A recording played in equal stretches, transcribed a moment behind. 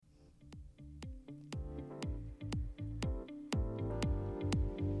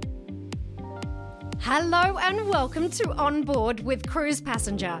Hello and welcome to On Board with Cruise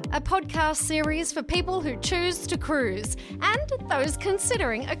Passenger, a podcast series for people who choose to cruise and those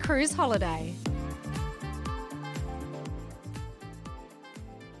considering a cruise holiday.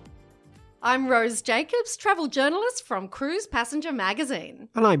 I'm Rose Jacobs, travel journalist from Cruise Passenger Magazine.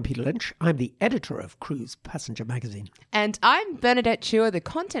 And I'm Peter Lynch. I'm the editor of Cruise Passenger Magazine. And I'm Bernadette Chua, the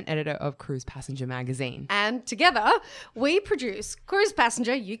content editor of Cruise Passenger Magazine. And together, we produce Cruise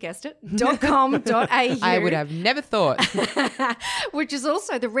Passenger, you guessed it, .com.au. I would have never thought. Which is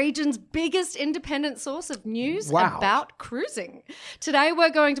also the region's biggest independent source of news about cruising. Today,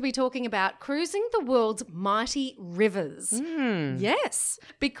 we're going to be talking about cruising the world's mighty rivers. Yes,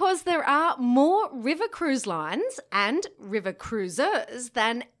 because there are more river cruise lines and river cruisers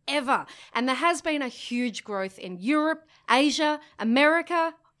than ever. And there has been a huge growth in Europe, Asia,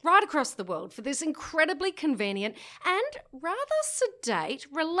 America, right across the world for this incredibly convenient and rather sedate,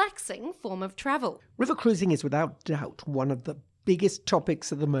 relaxing form of travel. River cruising is without doubt one of the biggest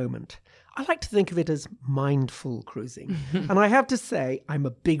topics of the moment. I like to think of it as mindful cruising. And I have to say, I'm a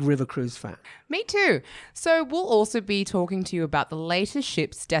big river cruise fan. Me too. So we'll also be talking to you about the latest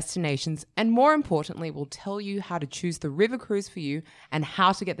ships, destinations, and more importantly, we'll tell you how to choose the river cruise for you and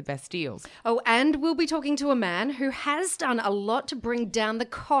how to get the best deals. Oh, and we'll be talking to a man who has done a lot to bring down the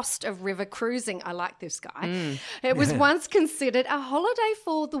cost of river cruising. I like this guy. It was once considered a holiday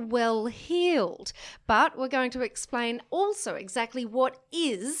for the well-heeled. But we're going to explain also exactly what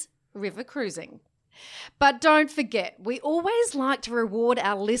is river cruising. But don't forget, we always like to reward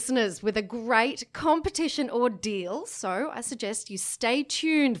our listeners with a great competition or deal, so I suggest you stay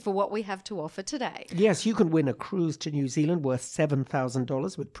tuned for what we have to offer today. Yes, you can win a cruise to New Zealand worth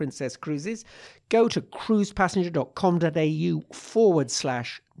 $7,000 with Princess Cruises. Go to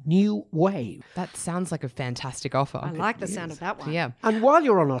cruisepassenger.com.au/New Wave. That sounds like a fantastic offer. I like the sound of that one. Yeah. And while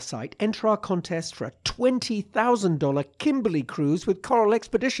you're on our site, enter our contest for a $20,000 Kimberley cruise with Coral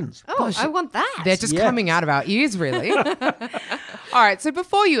Expeditions. Oh, I want that. They're just coming out of our ears, really. All right, so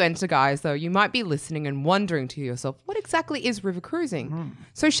before you enter, guys, though, you might be listening and wondering to yourself, what exactly is river cruising?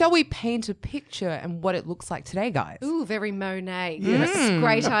 So shall we paint a picture and what it looks like today, guys? Ooh, very Monet. Yes.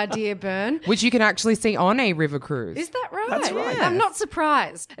 Great idea, Bern. Which you can actually see on a river cruise. Is that right? That's right. I'm not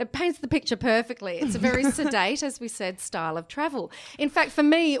surprised. It paints the picture perfectly. It's a very sedate, as we said, style of travel. In fact, for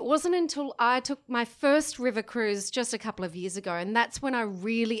me, it wasn't until I took my first river cruise just a couple of years ago, and that's when I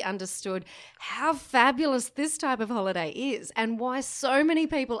really understood how fabulous this type of holiday is and why so many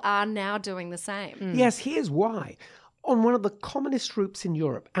people are now doing the same. Yes, here's why. On one of the commonest routes in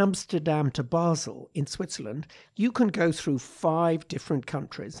Europe, Amsterdam to Basel in Switzerland, you can go through 5 different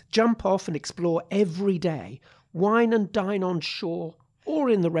countries, jump off and explore every day, wine and dine on shore or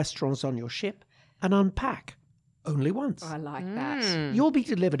in the restaurants on your ship, and unpack only once. I like that. You'll be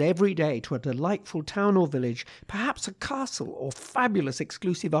delivered every day to a delightful town or village, perhaps a castle or fabulous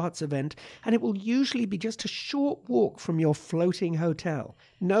exclusive arts event, and it will usually be just a short walk from your floating hotel.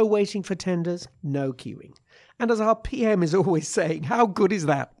 No waiting for tenders, no queuing. And as our PM is always saying, how good is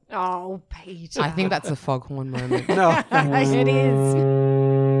that? Oh, Peter. I think that's a foghorn moment. No. It is.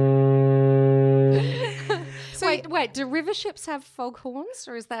 Wait, do river ships have foghorns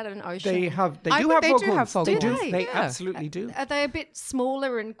or is that an ocean? They do have foghorns. They do? They Yeah. absolutely do. Are they a bit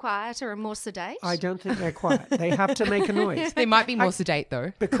smaller and quieter and more sedate? I don't think they're quiet. They have to make a noise. They might be more sedate,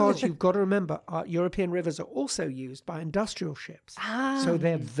 though. Because you've got to remember, our European rivers are also used by industrial ships. So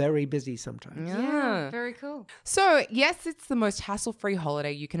they're very busy sometimes. Yeah, very cool. So, yes, it's the most hassle-free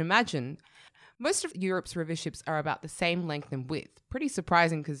holiday you can imagine. Most of Europe's river ships are about the same length and width. Pretty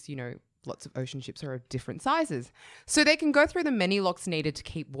surprising because, lots of ocean ships are of different sizes. So they can go through the many locks needed to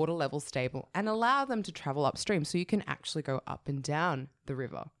keep water levels stable and allow them to travel upstream so you can actually go up and down the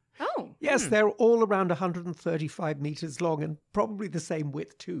river. Oh. Yes, they're all around 135 meters long and probably the same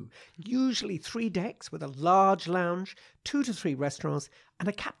width too. Usually 3 decks with a large lounge, 2 to 3 restaurants, and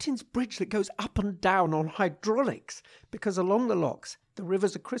a captain's bridge that goes up and down on hydraulics because along the locks, the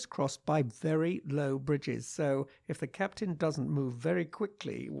rivers are crisscrossed by very low bridges. So if the captain doesn't move very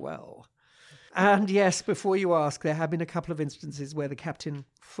quickly, well... And yes, before you ask, there have been a couple of instances where the captain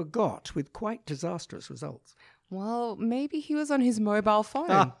forgot with quite disastrous results. Well, maybe he was on his mobile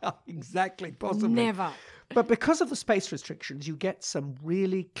phone. Exactly, possibly. Never. But because of the space restrictions, you get some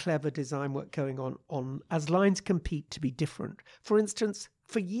really clever design work going on as lines compete to be different. For instance,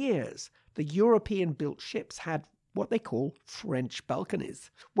 for years, the European-built ships had what they call French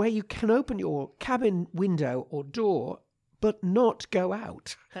balconies, where you can open your cabin window or door but not go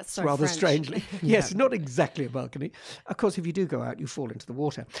out. That's so rather French. strangely. Yes, not exactly a balcony. Of course, if you do go out, you fall into the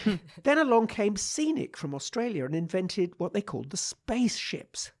water. Then along came Scenic from Australia and invented what they called the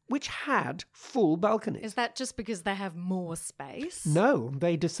spaceships, which had full balconies. Is that just because they have more space? No,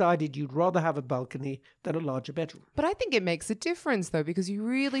 they decided you'd rather have a balcony than a larger bedroom. But I think it makes a difference, though, because you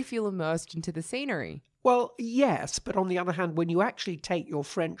really feel immersed into the scenery. Well, yes, but on the other hand, when you actually take your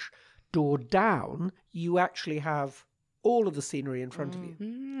French door down, you actually have all of the scenery in front of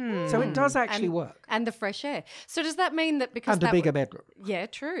you. So it does actually work. And the fresh air. So does that mean that because And a bigger bedroom. Yeah,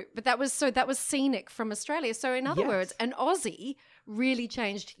 true. But that was Scenic from Australia. So in other Yes. words, an Aussie really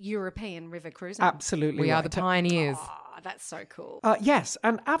changed European river cruising. Absolutely We right. are the pioneers. Oh, that's so cool. Yes,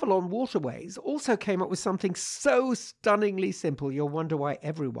 and Avalon Waterways also came up with something so stunningly simple you'll wonder why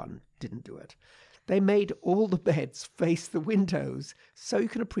everyone didn't do it. They made all the beds face the windows so you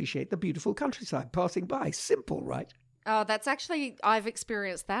can appreciate the beautiful countryside passing by. Simple, right? Oh, that's actually, I've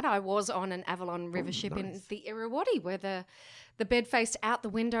experienced that. I was on an Avalon river ship in the Irrawaddy where the bed faced out the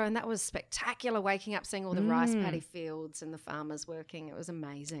window, and that was spectacular, waking up, seeing all the rice paddy fields and the farmers working. It was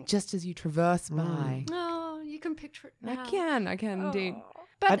amazing. Just as you traverse by. Oh, you can picture it now. I can indeed.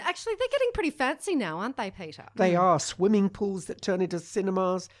 But actually, they're getting pretty fancy now, aren't they, Peter? They are swimming pools that turn into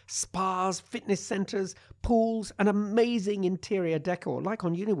cinemas, spas, fitness centres, pools, and amazing interior decor, like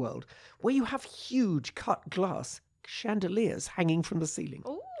on Uniworld, where you have huge cut glass chandeliers hanging from the ceiling.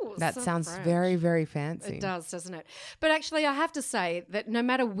 Ooh, That so sounds French. very, very fancy. It does, doesn't it? But actually, I have to say that no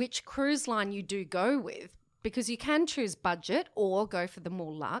matter which cruise line you do go with, because you can choose budget or go for the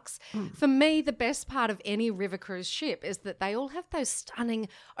more luxe. For me, the best part of any river cruise ship is that they all have those stunning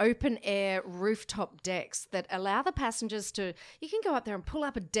open air rooftop decks that allow the passengers to, you can go up there and pull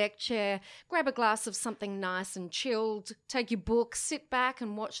up a deck chair, grab a glass of something nice and chilled, take your book, sit back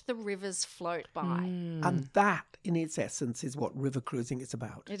and watch the rivers float by. And that, in its essence, is what river cruising is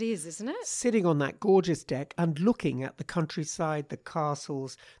about. It is, isn't it? Sitting on that gorgeous deck and looking at the countryside, the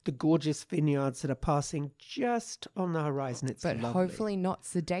castles, the gorgeous vineyards that are passing just on the horizon. It's But lovely. hopefully not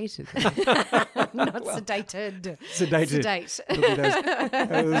sedated. Not sedated. Sedated. Sedate. Look at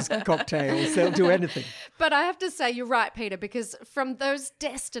those cocktails. They'll do anything. But I have to say, you're right, Peter, because from those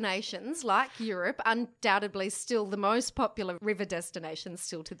destinations like Europe, undoubtedly still the most popular river destinations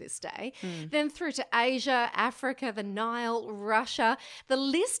still to this day, then through to Asia, Africa, the Nile, Russia, the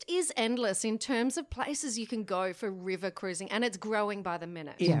list is endless in terms of places you can go for river cruising, and it's growing by the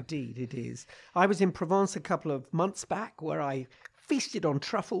minute. Indeed, it is. I was in Provence a couple of months back where I feasted on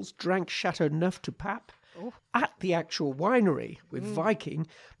truffles, drank Chateau Neuf du Pape at the actual winery with Viking,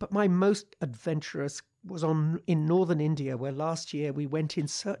 but my most adventurous was in northern India, where last year we went in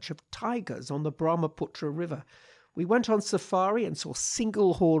search of tigers on the Brahmaputra River. We went on safari and saw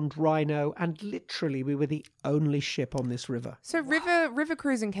single-horned rhino, and literally we were the only ship on this river. So river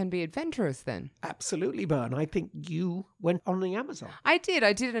cruising can be adventurous then? Absolutely, Bern. I think you went on the Amazon. I did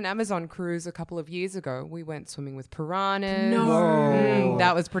an Amazon cruise a couple of years ago. We went swimming with piranhas. No.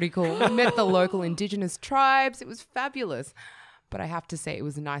 That was pretty cool. We met the local indigenous tribes. It was fabulous. But I have to say, it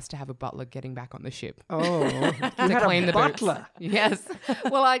was nice to have a butler getting back on the ship. Oh, you To had clean a the boots. butler. Yes.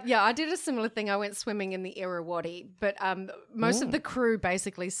 Well, I did a similar thing. I went swimming in the Irrawaddy, but most of the crew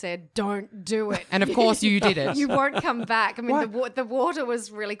basically said, "Don't do it." And of course you did it. You won't come back. I mean, the water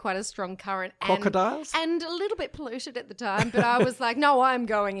was really quite a strong current. And, Crocodiles? And a little bit polluted at the time, but I was like, no, I'm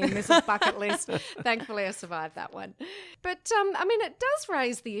going in. This is bucket list. Thankfully, I survived that one. But, I mean, it does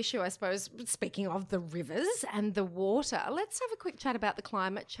raise the issue, I suppose, speaking of the rivers and the water. Let's have a quick chat about the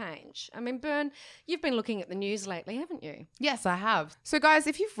climate change. I mean, Bern, you've been looking at the news lately, haven't you? Yes, I have. So, guys,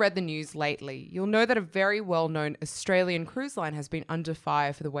 if you've read the news lately, you'll know that a very well-known Australian cruise line has been under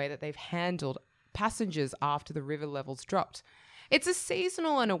fire for the way that they've handled passengers after the river levels dropped. It's a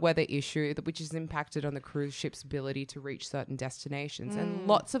seasonal and a weather issue which has impacted on the cruise ship's ability to reach certain destinations, and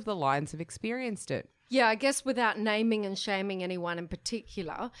lots of the lines have experienced it. Yeah, I guess without naming and shaming anyone in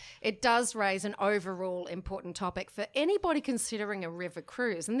particular, it does raise an overall important topic for anybody considering a river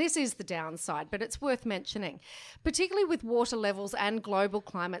cruise. And this is the downside, but it's worth mentioning, particularly with water levels and global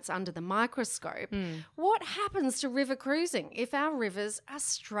climates under the microscope. What happens to river cruising if our rivers are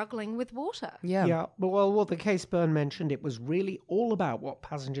struggling with water? Yeah, well, what the case Byrne mentioned, it was really all about what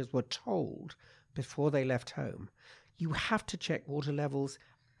passengers were told before they left home. You have to check water levels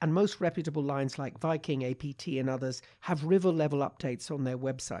And most reputable lines like Viking, APT, and others have river level updates on their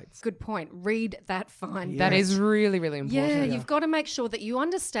websites. Good point. Read that fine. That is really, really important. Yeah, you've got to make sure that you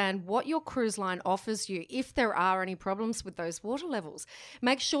understand what your cruise line offers you if there are any problems with those water levels.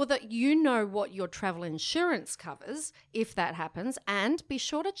 Make sure that you know what your travel insurance covers if that happens, and be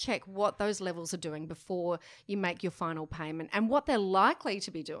sure to check what those levels are doing before you make your final payment and what they're likely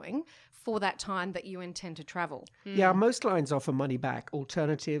to be doing for that time that you intend to travel. Yeah, most lines offer money back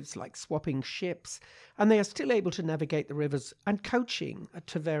alternatives like swapping ships, and they are still able to navigate the rivers and coaching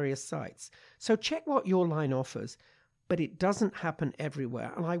to various sites. So check what your line offers, but it doesn't happen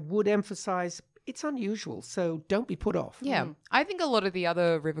everywhere. And I would emphasize it's unusual, so don't be put off. Yeah, I think a lot of the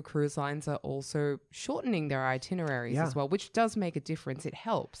other river cruise lines are also shortening their itineraries as well, which does make a difference. It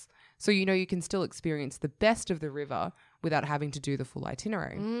helps. So, you can still experience the best of the river without having to do the full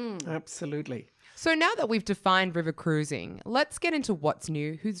itinerary. Absolutely. So now that we've defined river cruising, let's get into what's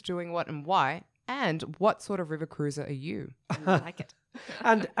new, who's doing what and why, and what sort of river cruiser are you? I like it.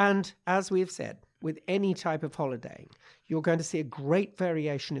 And as we've said, with any type of holidaying, you're going to see a great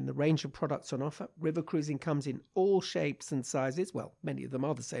variation in the range of products on offer. River cruising comes in all shapes and sizes. Well, many of them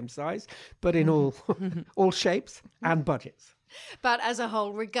are the same size, but in all shapes and budgets. But as a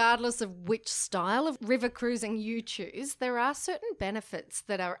whole, regardless of which style of river cruising you choose, there are certain benefits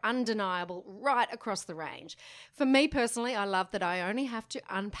that are undeniable right across the range. For me personally, I love that I only have to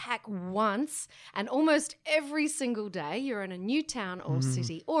unpack once, and almost every single day you're in a new town or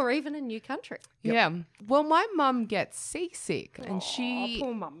city or even a new country. Yeah. Well, my mum gets seasick and she...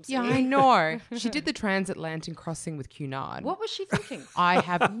 poor mumsy. Yeah, I know. She did the transatlantic crossing with Cunard. What was she thinking? I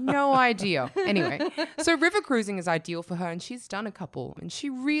have no idea. Anyway, so river cruising is ideal for her, and she's done a couple, and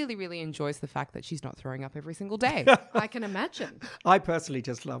she really, really enjoys the fact that she's not throwing up every single day. I can imagine. I personally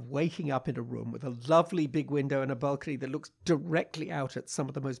just love waking up in a room with a lovely big window and a balcony that looks directly out at some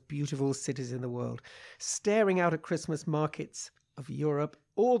of the most beautiful cities in the world, staring out at Christmas markets of Europe,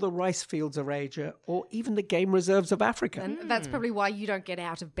 or the rice fields of Asia, or even the game reserves of Africa. And that's probably why you don't get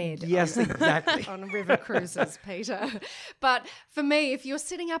out of bed. Yes, exactly. On river cruises, Peter. But for me, if you're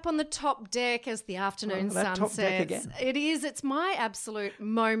sitting up on the top deck as the afternoon sun top deck sets, again. it's my absolute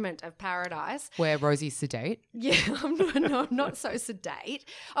moment of paradise. Where Rosie's sedate. Yeah, I'm not so sedate.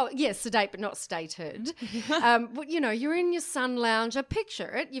 Oh, yes, sedate, but not stated. But, you're in your sun lounger.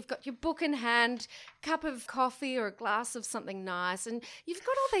 Picture it. You've got your book in hand, cup of coffee or a glass of something nice, and you've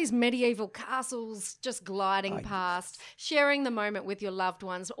got all these medieval castles just gliding past, sharing the moment with your loved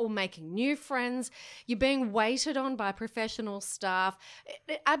ones or making new friends. You're being waited on by professional staff.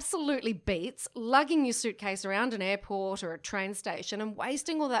 It absolutely beats lugging your suitcase around an airport or a train station and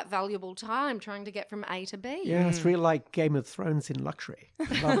wasting all that valuable time trying to get from A to B. Yeah, it's real like Game of Thrones in luxury.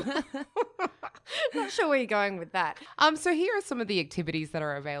 Love it. Not sure where you're going with that. So here are some of the activities that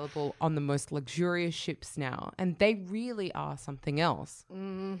are available on the most luxurious ships now, and they really are something else.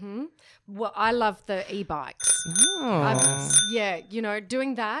 Well, I love the e-bikes.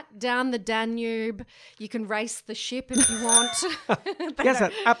 Doing that down the Danube. You can race the ship if you want. Yes,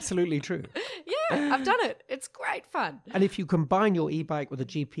 that's absolutely true. Yeah, I've done it. It's great fun. And if you combine your e-bike with a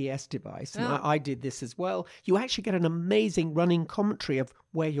GPS device, and I did this as well, you actually get an amazing running commentary of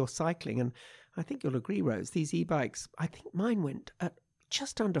where you're cycling. And I think you'll agree, Rose, these e-bikes, I think mine went at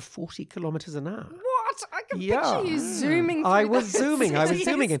just under 40 kilometers an hour. What? I can picture you zooming through I was those zooming. cities.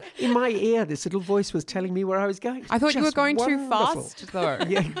 And in my ear, this little voice was telling me where I was going. I thought you were Just going too wonderful. fast, though.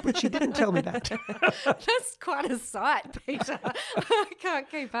 Yeah, but she didn't tell me that. That's quite a sight, Peter. I can't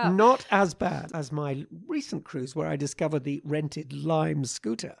keep up. Not as bad as my recent cruise where I discovered the rented Lime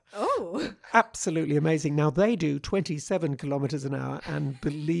scooter. Oh. Absolutely amazing. Now, they do 27 kilometers an hour, and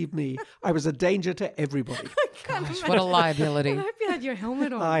believe me, I was a danger to everybody. Gosh, what a liability. I hope you had your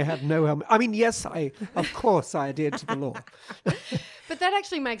helmet on. I had no helmet. I mean, yes, of course I adhered to the law. But that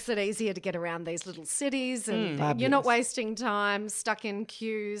actually makes it easier to get around these little cities, and you're Fabulous. not wasting time stuck in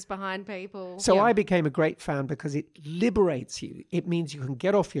queues behind people. So I became a great fan because it liberates you. It means you can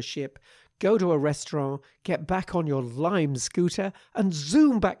get off your ship, go to a restaurant, get back on your Lime scooter, and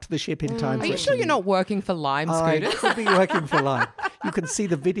zoom back to the ship in time. Are you sure you're not working for Lime I scooters? could be working for Lime. You can see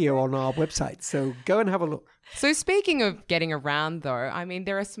the video on our website, so go and have a look. So speaking of getting around, though, I mean,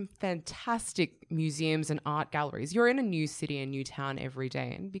 there are some fantastic museums and art galleries. You're in a new city, a new town every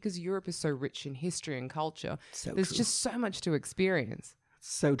day. And because Europe is so rich in history and culture, there's true. just so much to experience.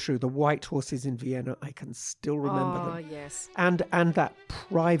 So true. The White Horses in Vienna, I can still remember them. Oh, yes. And that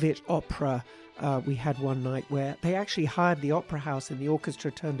private opera we had one night where they actually hired the opera house and the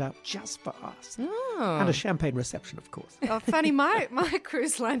orchestra turned out just for us. Oh. And a champagne reception, of course. Oh, funny, my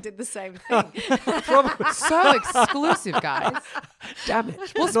cruise line did the same thing. So exclusive, guys. Damn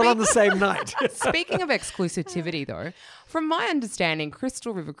it. Well, not on the same night. Speaking of exclusivity, though, from my understanding,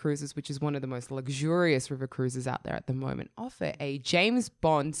 Crystal River Cruises, which is one of the most luxurious river cruises out there at the moment, offer a James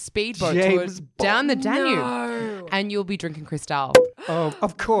Bond speedboat tour down the Danube. No. And you'll be drinking Cristal. Oh,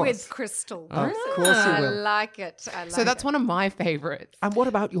 of course. With Crystal. Of course you will. I like it. So that's one of my favorites. And what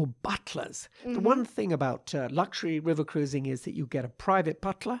about your butlers? The one thing about luxury river cruising is that you get a private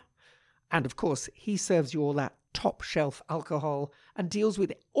butler. And of course, he serves you all that top shelf alcohol and deals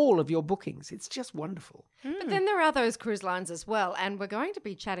with all of your bookings. It's just wonderful. But then there are those cruise lines as well. And we're going to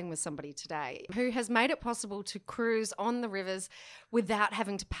be chatting with somebody today who has made it possible to cruise on the rivers without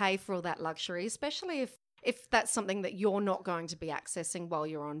having to pay for all that luxury, especially if that's something that you're not going to be accessing while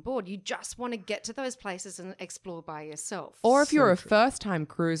you're on board. You just want to get to those places and explore by yourself. Or if you're a first-time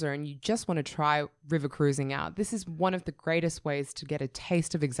cruiser and you just want to try river cruising out, this is one of the greatest ways to get a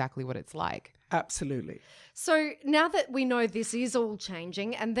taste of exactly what it's like. Absolutely. So now that we know this is all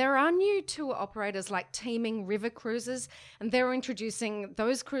changing, and there are new tour operators like Teaming River Cruises, and they're introducing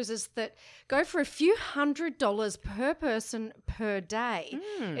those cruises that go for a few $100s per person per day.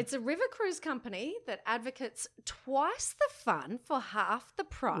 It's a river cruise company that advocates twice the fun for half the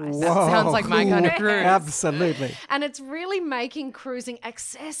price. That sounds like my kind of cruise. Absolutely. And it's really making cruising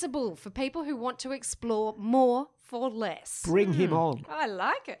accessible for people who want to explore more for less. Bring him on. I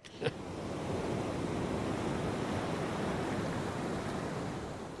like it.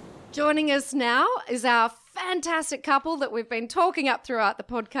 Joining us now is our fantastic couple that we've been talking up throughout the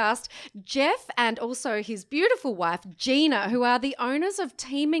podcast, Jeff and also his beautiful wife, Gina, who are the owners of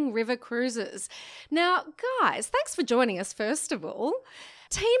Teaming River Cruises. Now, guys, thanks for joining us, first of all.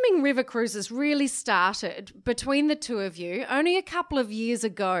 Teaming River Cruises really started between the two of you only a couple of years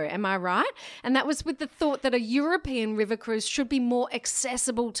ago, am I right? And that was with the thought that a European river cruise should be more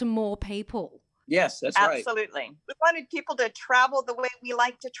accessible to more people. Yes, that's right. Absolutely. We wanted people to travel the way we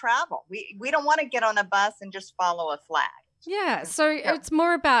like to travel. We don't want to get on a bus and just follow a flag. Yeah, so it's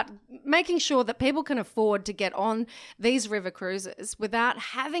more about making sure that people can afford to get on these river cruises without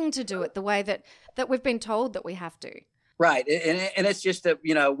having to do it the way that we've been told that we have to. Right. And it's just that,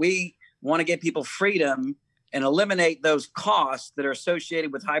 we want to give people freedom and eliminate those costs that are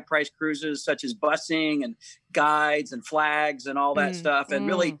associated with high-priced cruises, such as busing and guides and flags and all that stuff, and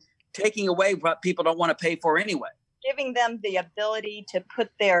really taking away what people don't want to pay for anyway. Giving them the ability to put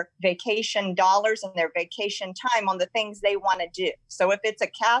their vacation dollars and their vacation time on the things they want to do. So if it's a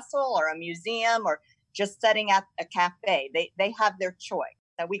castle or a museum or just setting at a cafe, they have their choice.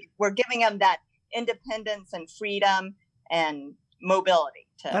 So we're giving them that independence and freedom and mobility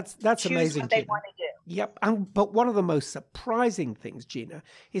to that's choose amazing, what they Gina. want to do. Yep. But one of the most surprising things, Gina,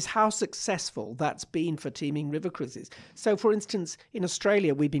 is how successful that's been for Teaming River Cruises. So, for instance, in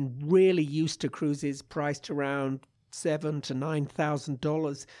Australia, we've been really used to cruises priced around $7,000 to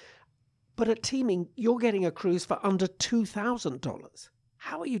 $9,000. But at Teaming, you're getting a cruise for under $2,000.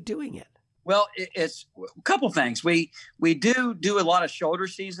 How are you doing it? Well, it's a couple things. We do a lot of shoulder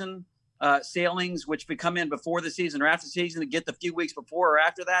season sailings, which we come in before the season or after the season to get the few weeks before or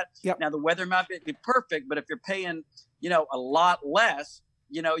after that. Yep. Now, the weather might be perfect, but if you're paying, a lot less,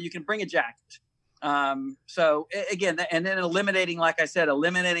 you can bring a jacket. So again, and then eliminating, like I said,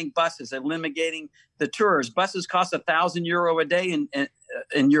 eliminating buses, eliminating the tours. Buses cost €1,000 a day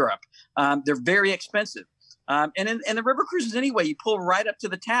in Europe. They're very expensive. And in the river cruises anyway, you pull right up to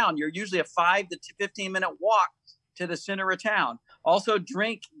the town. You're usually a 5 to 15 minute walk to the center of town. Also,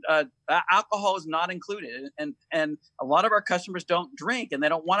 alcohol is not included, and a lot of our customers don't drink, and they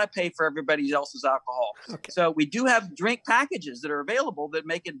don't want to pay for everybody else's alcohol. Okay. So we do have drink packages that are available that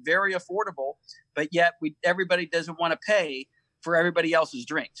make it very affordable, but yet everybody doesn't want to pay for everybody else's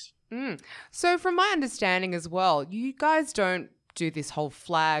drinks. So from my understanding as well, you guys don't do this whole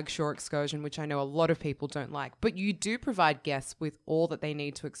flag shore excursion, which I know a lot of people don't like, but you do provide guests with all that they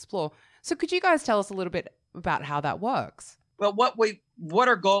need to explore. So could you guys tell us a little bit about how that works? Well, what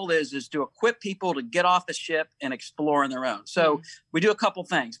our goal is to equip people to get off the ship and explore on their own. So we do a couple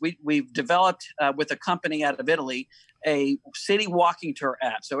things. We've developed with a company out of Italy a city walking tour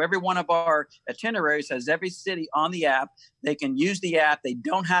app. So every one of our itineraries has every city on the app. They can use the app. They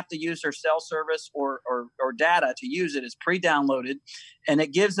don't have to use their cell service or data to use it. It's pre-downloaded, and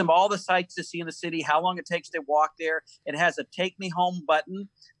it gives them all the sights to see in the city, how long it takes to walk there. It has a take me home button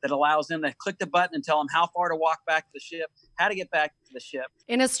that allows them to click the button and tell them how far to walk back to the ship, how to get back. of the ship.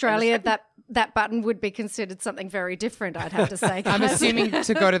 In Australia, that button would be considered something very different, I'd have to say. I'm assuming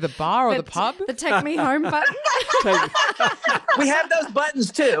to go to the bar or the pub? The take me home button. We have those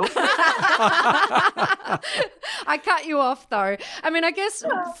buttons too. I cut you off though. I mean, I guess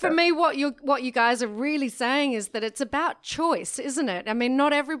for me, what you guys are really saying is that it's about choice, isn't it? I mean,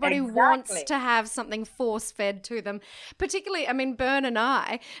 not everybody wants to have something force-fed to them. Particularly, I mean, Bern and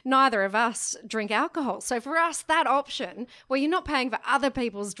I, neither of us drink alcohol. So for us, that option where you're not paying for other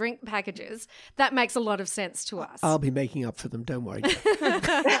people's drink packages, that makes a lot of sense to us. I'll be making up for them, don't worry.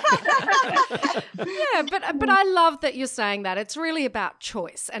 Yeah, but I love that you're saying that. It's really about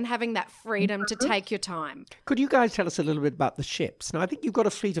choice and having that freedom to take your time. Could you guys tell us a little bit about the ships? Now, I think you've got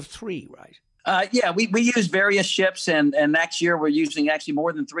a fleet of 3, right? Yeah, we use various ships, and next year we're using actually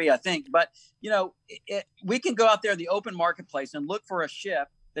more than 3, I think. But, we can go out there in the open marketplace and look for a ship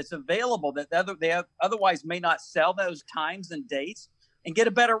that's available that they otherwise may not sell those times and dates and get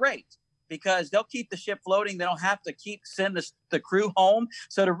a better rate, because they'll keep the ship floating. They don't have to send the crew home.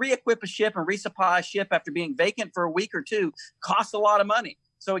 So to re-equip a ship and resupply a ship after being vacant for a week or 2 costs a lot of money.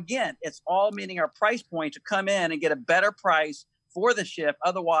 So again, it's all meeting our price point to come in and get a better price for the ship.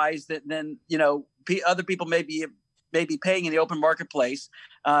 Otherwise, than other people may be paying in the open marketplace.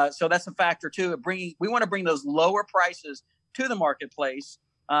 So that's a factor too. We want to bring those lower prices to the marketplace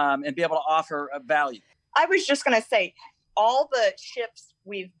and be able to offer a value. I was just going to say, all the ships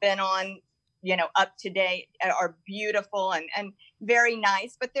we've been on, up to date are beautiful and very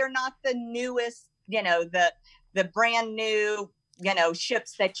nice, but they're not the newest, the brand new,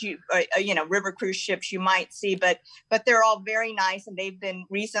 ships that river cruise ships you might see, but they're all very nice and they've been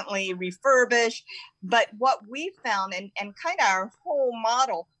recently refurbished. But what we found and kind of our whole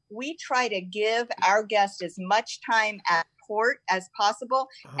model, we try to give our guests as much time at port as possible.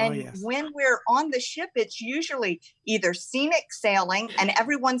 When we're on the ship, it's usually either scenic sailing and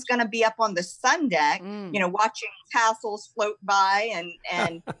everyone's going to be up on the sun deck, watching castles float by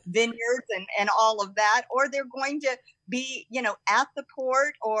and vineyards and all of that, or they're going to be, at the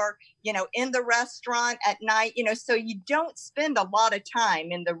port or, in the restaurant at night, so you don't spend a lot of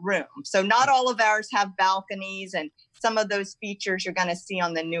time in the room. So not all of ours have balconies and some of those features you're going to see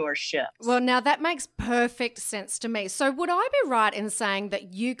on the newer ships. Well, now that makes perfect sense to me. So would I be right in saying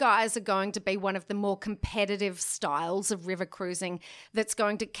that you guys are going to be one of the more competitive styles of river cruising that's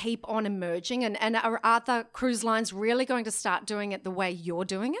going to keep on emerging? And are other cruise lines really going to start doing it the way you're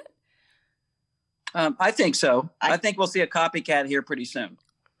doing it? I think so. I think we'll see a copycat here pretty soon.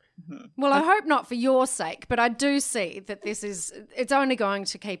 Well, I hope not for your sake, but I do see that it's only going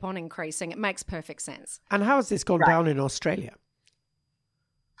to keep on increasing. It makes perfect sense. And how has this gone down in Australia?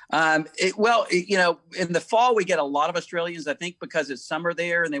 In the fall, we get a lot of Australians, I think, because it's summer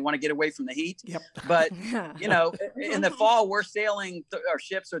there and they want to get away from the heat. Yep. But, in the fall, we're sailing, our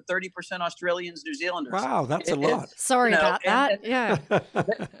ships are 30% Australians, New Zealanders. Wow, that's a lot. Sorry about that. Yeah.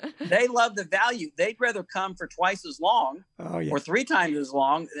 They love the value. They'd rather come for twice as long or 3 times as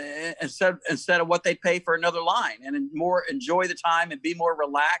long instead of what they pay for another line, and more enjoy the time and be more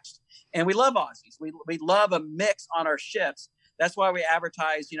relaxed. And we love Aussies. We love a mix on our ships. That's why we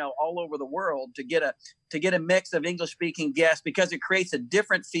advertise, all over the world to get a mix of English-speaking guests, because it creates a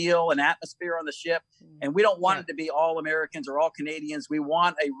different feel and atmosphere on the ship. And we don't want it to be all Americans or all Canadians. We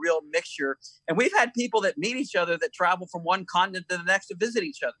want a real mixture. And we've had people that meet each other that travel from one continent to the next to visit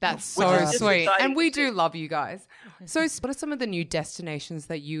each other. That's so sweet. And we do love you guys. So what are some of the new destinations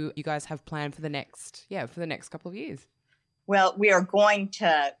that you guys have planned for the next couple of years? Well, we are going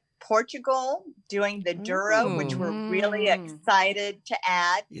to Portugal, doing the Douro, which we're really excited to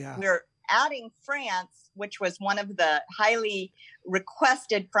add. Yeah. We're adding France, which was one of the highly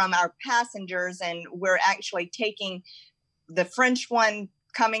requested from our passengers, and we're actually taking the French one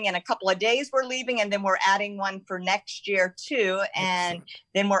coming in a couple of days. We're leaving, and then we're adding one for next year too, and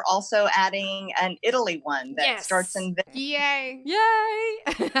then we're also adding an Italy one that starts in Venice. Yay!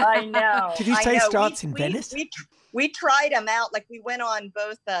 I know. Did you say starts in Venice? We tried them out. Like, we went on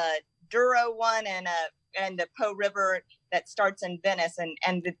both the Douro one and the Po River that starts in Venice,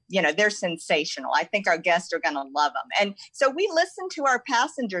 and they're sensational. I think our guests are going to love them. And so we listen to our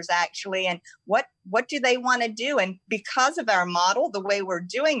passengers actually, and what do they want to do? And because of our model, the way we're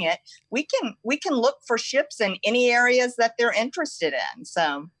doing it, we can look for ships in any areas that they're interested in.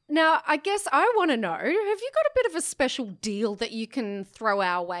 So now, I guess I want to know, have you got a bit of a special deal that you can throw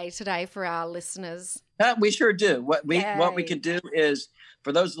our way today for our listeners? We sure do. What we can do is,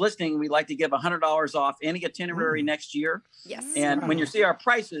 for those listening, we'd like to give $100 off any itinerary next year. Yes. And when you see our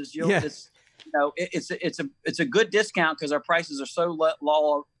prices, it's a good discount because our prices are so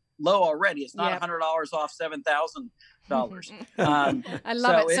low already. It's not Yep. $100 off $7,000. I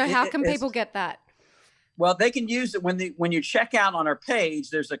love it. So how can people get that? Well, they can use it when you check out on our page.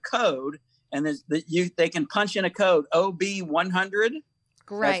 There's a code, and they can punch in a code OB100.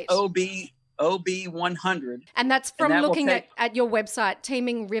 Great. That's OB100. And that's from that will looking take- at your website,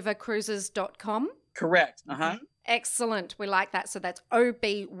 teemingrivercruises.com. Correct. Excellent. We like that. So that's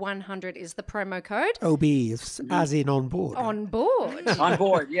OB100 is the promo code. OB is as in on board. On board. On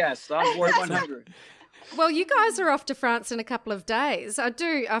board, yes. On board 100. Well, you guys are off to France in a couple of days. I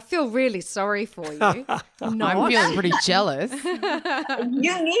feel really sorry for you. I'm feeling pretty jealous.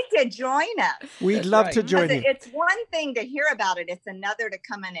 You need to join us. We'd love right. to join you. It's one thing to hear about it. It's another to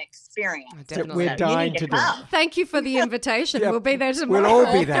come and experience. Definitely. We're dying You to need do. come. Thank you for the invitation. Yeah, We'll be there tomorrow. We'll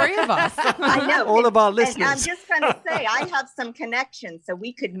all be there. Three of us. I know. All of our And I'm listeners. just going to say, I have some connections, so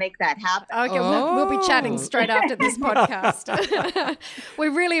we could make that happen. Okay, we'll be chatting Oh. straight after this podcast. We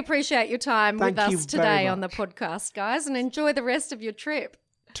really appreciate your time Thank with you us very today on the much. podcast, guys, and enjoy the rest of your trip.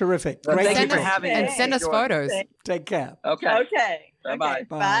 Terrific. Well, Great thank to you for talk. having And me. send us Enjoy. photos. Take care. Okay. Okay. Bye-bye. Okay.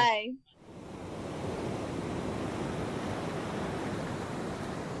 Bye. Bye.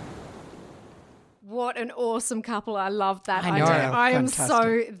 What an awesome couple. I love that. I know. I am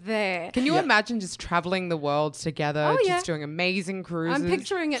Fantastic. so there. Can you imagine just traveling the world together, Oh, yeah. just doing amazing cruises? I'm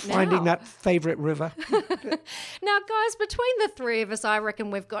picturing it now. Finding that favorite river. Now, guys, between the three of us, I reckon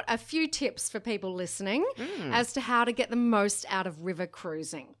we've got a few tips for people listening as to how to get the most out of river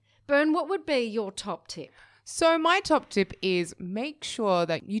cruising. Bern, what would be your top tip? So my top tip is make sure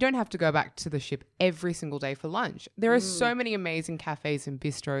that you don't have to go back to the ship every single day for lunch. There are so many amazing cafes and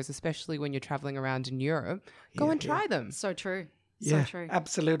bistros, especially when you're traveling around in Europe. Go and try them. So true. Yeah, So true.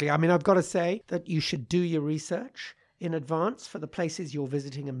 absolutely. I mean, I've got to say that you should do your research in advance for the places you're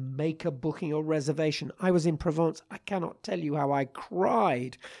visiting and make a booking or reservation. I was in Provence. I cannot tell you how I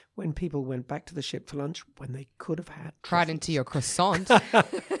cried when people went back to the ship for lunch when they could have had Cried into your croissant.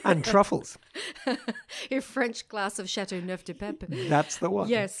 and truffles. Your French glass of Chateauneuf du Pape. That's the one.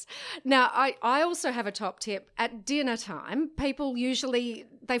 Yes. Now, I also have a top tip. At dinner time, people usually,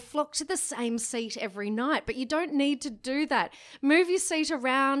 they flock to the same seat every night, but you don't need to do that. Move your seat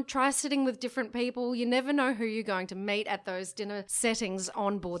around, try sitting with different people. You never know who you're going to meet at those dinner settings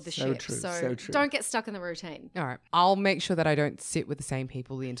on board the ship. true, so true. Don't get stuck in the routine. All right. I'll make sure that I don't sit with the same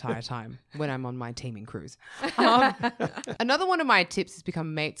people the entire time when I'm on my teaming cruise. Another one of my tips is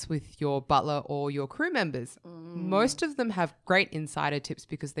become mates with your butler or your crew members. Most of them have great insider tips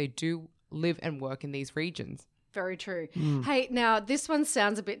because they do live and work in these regions. Very true. Hey, now this one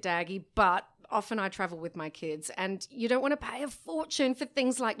sounds a bit daggy, but often I travel with my kids and you don't want to pay a fortune for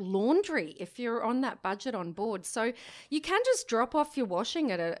things like laundry if you're on that budget on board. So you can just drop off your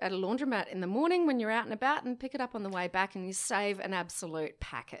washing at a laundromat in the morning when you're out and about and pick it up on the way back and you save an absolute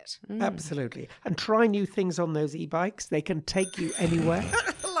packet. Absolutely. And try new things on those e-bikes. They can take you anywhere.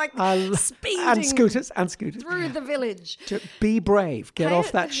 Like speeding and scooters. through the village. Be brave. Get Pay off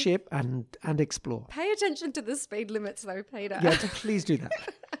it- that ship and explore. Pay attention to the speed limits though, Peter. Yeah, please do that.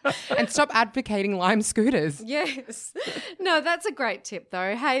 And stop advocating Lime scooters. Yes. No, that's a great tip,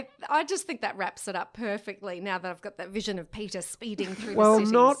 though. Hey, I just think that wraps it up perfectly now that I've got that vision of Peter speeding through Well, the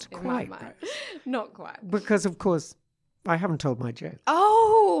cities not in my quite, mind. Not quite. Because, of course, I haven't told my joke.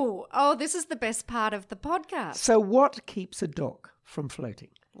 Oh, this is the best part of the podcast. So what keeps a dock from floating?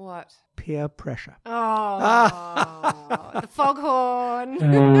 What? Peer pressure. Oh, the foghorn.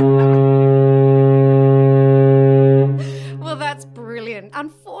 Well, that's brilliant.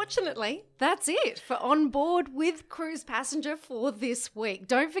 Unfortunately, that's it for On Board with Cruise Passenger for this week.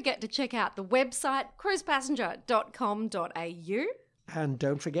 Don't forget to check out the website, cruisepassenger.com.au. And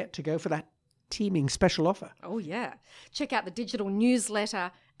don't forget to go for that teaming special offer. Oh, yeah. Check out the digital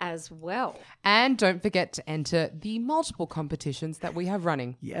newsletter as well. And don't forget to enter the multiple competitions that we have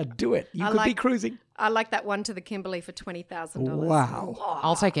running. Yeah, do it. You I could be like- cruising. I like that one to the Kimberley for $20,000. Wow.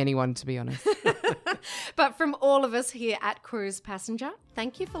 I'll take anyone, to be honest. But from all of us here at Cruise Passenger,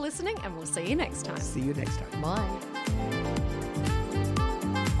 thank you for listening and we'll see you next time. See you next time. Bye.